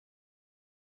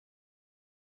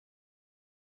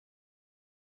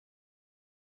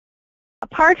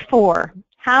Part 4,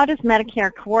 how does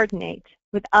Medicare coordinate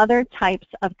with other types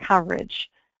of coverage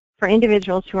for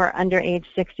individuals who are under age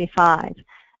 65?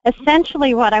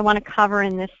 Essentially, what I want to cover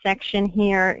in this section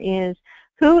here is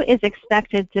who is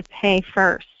expected to pay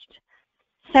first.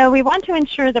 So we want to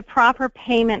ensure the proper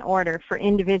payment order for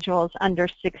individuals under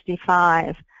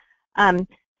 65.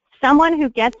 Someone who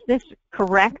gets this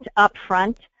correct up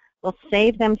front will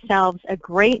save themselves a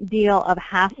great deal of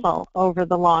hassle over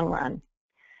the long run.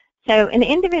 So an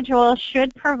individual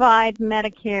should provide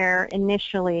Medicare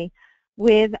initially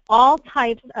with all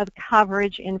types of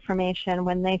coverage information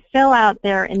when they fill out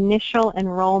their initial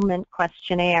enrollment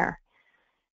questionnaire.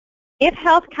 If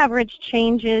health coverage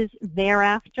changes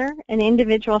thereafter, an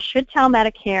individual should tell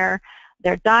Medicare,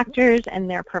 their doctors and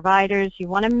their providers, you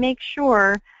want to make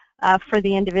sure for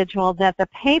the individual that the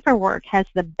paperwork has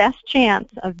the best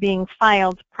chance of being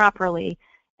filed properly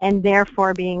and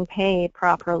therefore being paid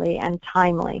properly and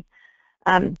timely.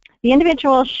 The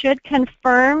individual should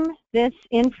confirm this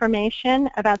information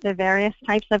about the various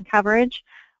types of coverage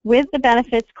with the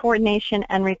Benefits Coordination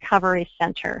and Recovery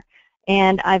Center.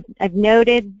 And I've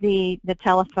noted the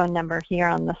telephone number here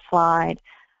on the slide.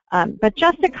 But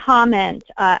just a comment,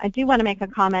 I do want to make a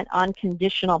comment on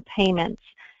conditional payments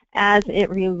as it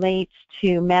relates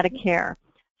to Medicare.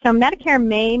 So Medicare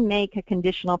may make a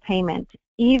conditional payment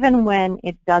even when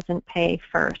it doesn't pay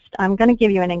first. I'm going to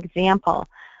give you an example.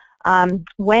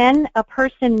 When a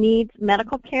person needs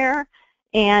medical care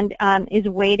and is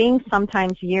waiting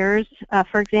sometimes years,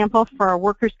 for example, for a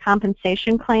workers'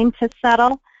 compensation claim to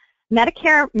settle,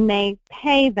 Medicare may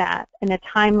pay that in a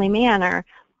timely manner,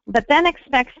 but then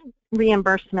expects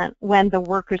reimbursement when the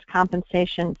workers'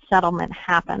 compensation settlement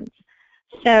happens.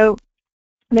 So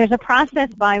there's a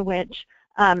process by which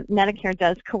Medicare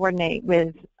does coordinate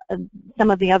with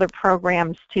some of the other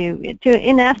programs to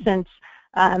in essence,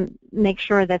 make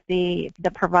sure that the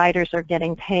providers are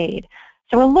getting paid.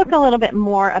 So we'll look a little bit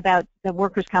more about the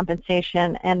workers'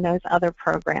 compensation and those other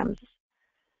programs.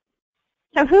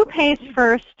 So who pays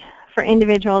first for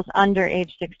individuals under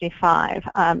age 65?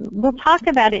 We'll talk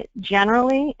about it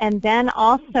generally and then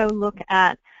also look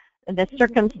at the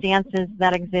circumstances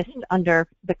that exist under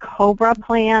the COBRA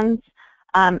plans,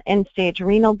 end-stage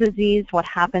renal disease, what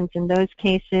happens in those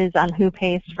cases on who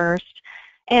pays first,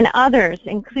 and others,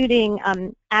 including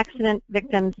accident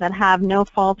victims that have no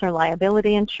fault or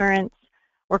liability insurance,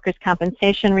 workers'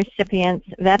 compensation recipients,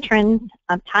 veterans,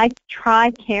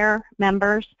 TRICARE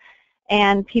members,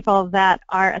 and people that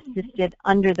are assisted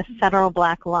under the Federal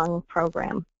Black Lung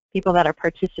Program, people that are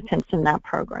participants in that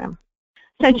program.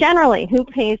 So generally, who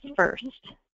pays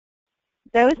first?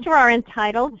 Those who are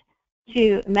entitled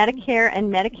to Medicare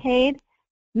and Medicaid,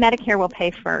 Medicare will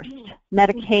pay first.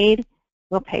 Medicaid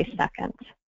will pay second.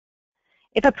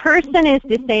 If a person is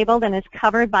disabled and is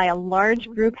covered by a large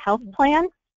group health plan,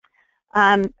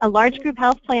 a large group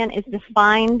health plan is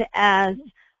defined as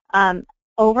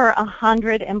over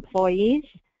 100 employees,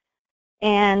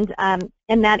 and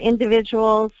that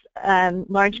individual's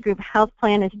large group health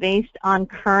plan is based on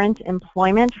current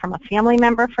employment from a family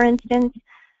member, for instance,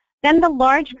 then the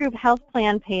large group health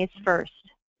plan pays first,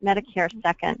 Medicare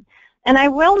second. And I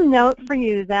will note for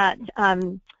you that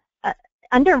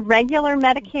under regular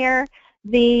Medicare,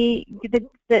 the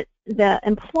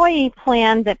employee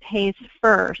plan that pays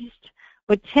first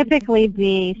would typically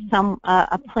be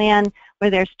a plan where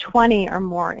there's 20 or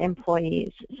more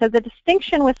employees. So the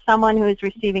distinction with someone who is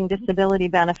receiving disability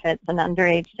benefits and under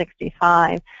age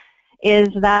 65 is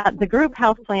that the group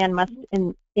health plan must,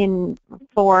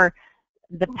 for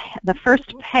the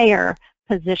first payer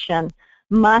position,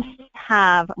 must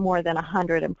have more than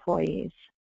 100 employees.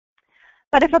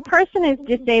 But if a person is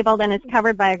disabled and is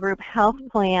covered by a group health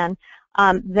plan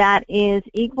that is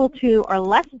equal to or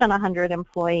less than 100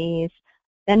 employees,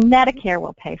 then Medicare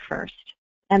will pay first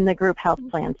and the group health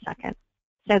plan second.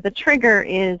 So the trigger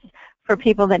is for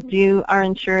people that are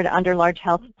insured under large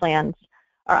health plans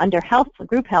or under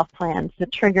group health plans, the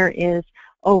trigger is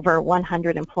over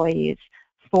 100 employees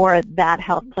for that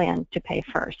health plan to pay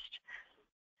first.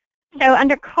 So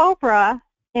under COBRA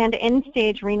and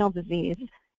end-stage renal disease,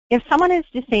 if someone is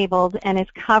disabled and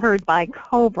is covered by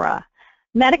COBRA,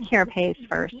 Medicare pays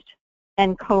first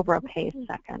and COBRA pays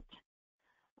second.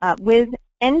 With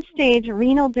end-stage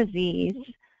renal disease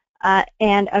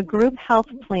and a group health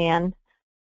plan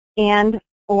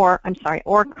or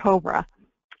COBRA,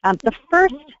 the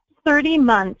first 30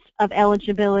 months of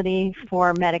eligibility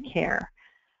for Medicare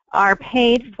are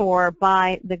paid for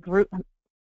by the group,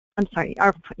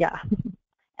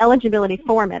 eligibility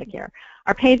for Medicare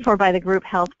are paid for by the group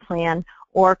health plan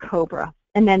or COBRA,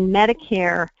 and then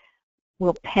Medicare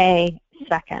will pay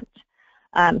second.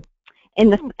 In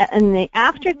the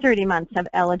after 30 months of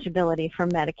eligibility for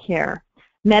Medicare,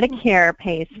 Medicare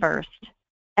pays first,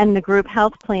 and the group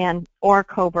health plan or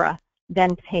COBRA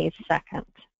then pays second.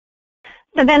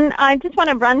 So then I just want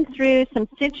to run through some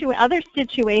other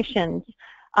situations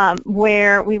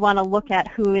where we want to look at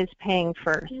who is paying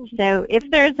first. So if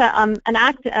there's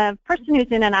a person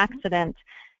who's in an accident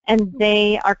and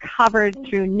they are covered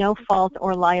through no fault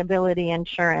or liability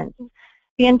insurance,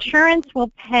 the insurance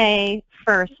will pay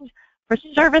first for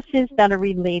services that are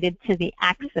related to the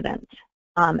accident.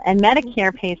 And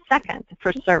Medicare pays second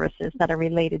for services that are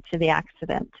related to the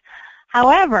accident.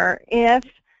 However, if,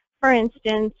 for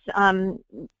instance,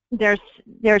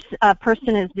 there's a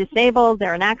person is disabled,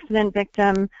 they're an accident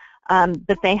victim,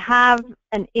 but they have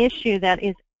an issue that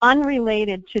is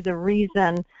unrelated to the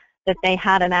reason that they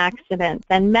had an accident,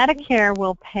 then Medicare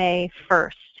will pay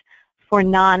first for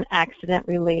non-accident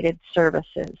related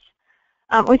services.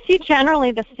 We see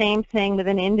generally the same thing with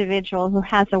an individual who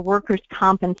has a workers'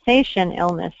 compensation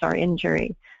illness or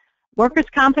injury. Workers'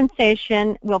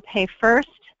 compensation will pay first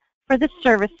for the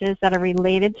services that are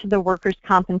related to the workers'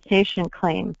 compensation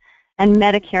claim, and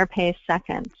Medicare pays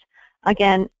second.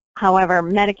 Again, however,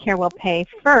 Medicare will pay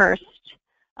first,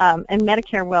 and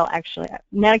Medicare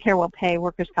will pay,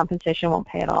 workers' compensation won't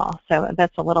pay at all. So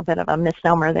that's a little bit of a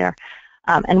misnomer there,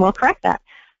 and we'll correct that.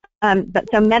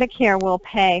 So Medicare will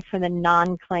pay for the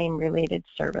non-claim related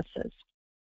services.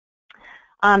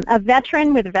 A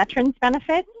veteran with veterans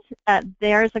benefits,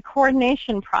 there's a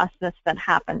coordination process that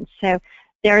happens. So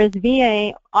there is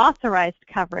VA authorized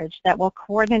coverage that will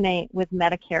coordinate with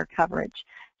Medicare coverage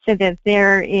so that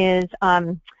there is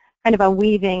kind of a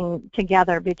weaving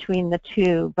together between the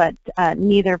two, but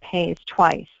neither pays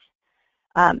twice.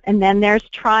 And then there's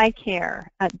TRICARE.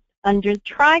 Under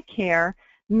TRICARE,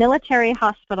 military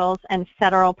hospitals and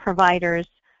federal providers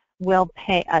will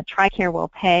pay, TRICARE will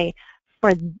pay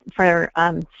for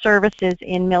services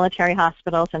in military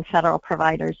hospitals and federal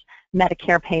providers.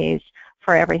 Medicare pays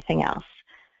for everything else.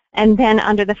 And then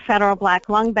under the Federal Black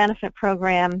Lung Benefit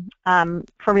Program,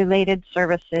 for related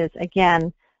services,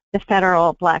 again, the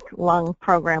Federal Black Lung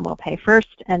Program will pay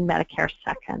first and Medicare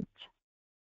second.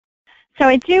 So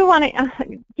I do want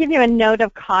to give you a note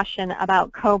of caution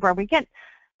about COBRA. We get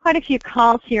quite a few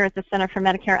calls here at the Center for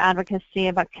Medicare Advocacy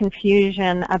about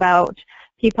confusion about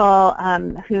people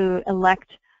who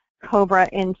elect COBRA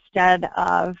instead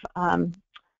of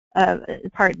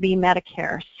Part B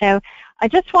Medicare. So I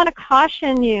just want to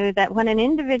caution you that when an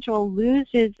individual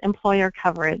loses employer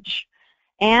coverage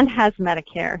and has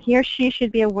Medicare, he or she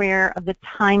should be aware of the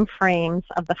time frames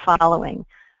of the following.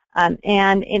 And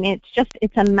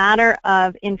it's a matter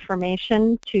of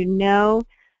information to know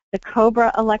the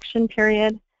COBRA election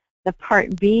period, the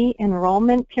Part B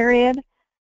enrollment period,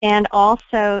 and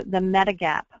also the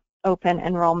Medigap open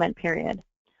enrollment period.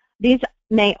 These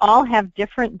may all have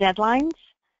different deadlines,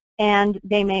 and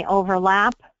they may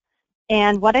overlap.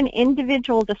 And what an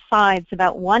individual decides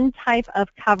about one type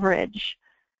of coverage,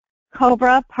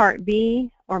 COBRA, Part B,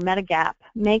 or Medigap,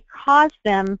 may cause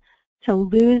them to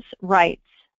lose rights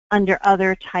under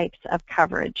other types of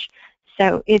coverage.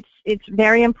 So it's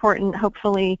very important,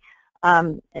 hopefully,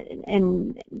 and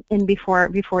before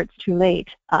it's too late,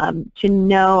 to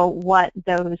know what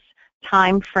those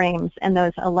time frames and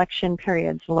those election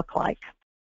periods look like.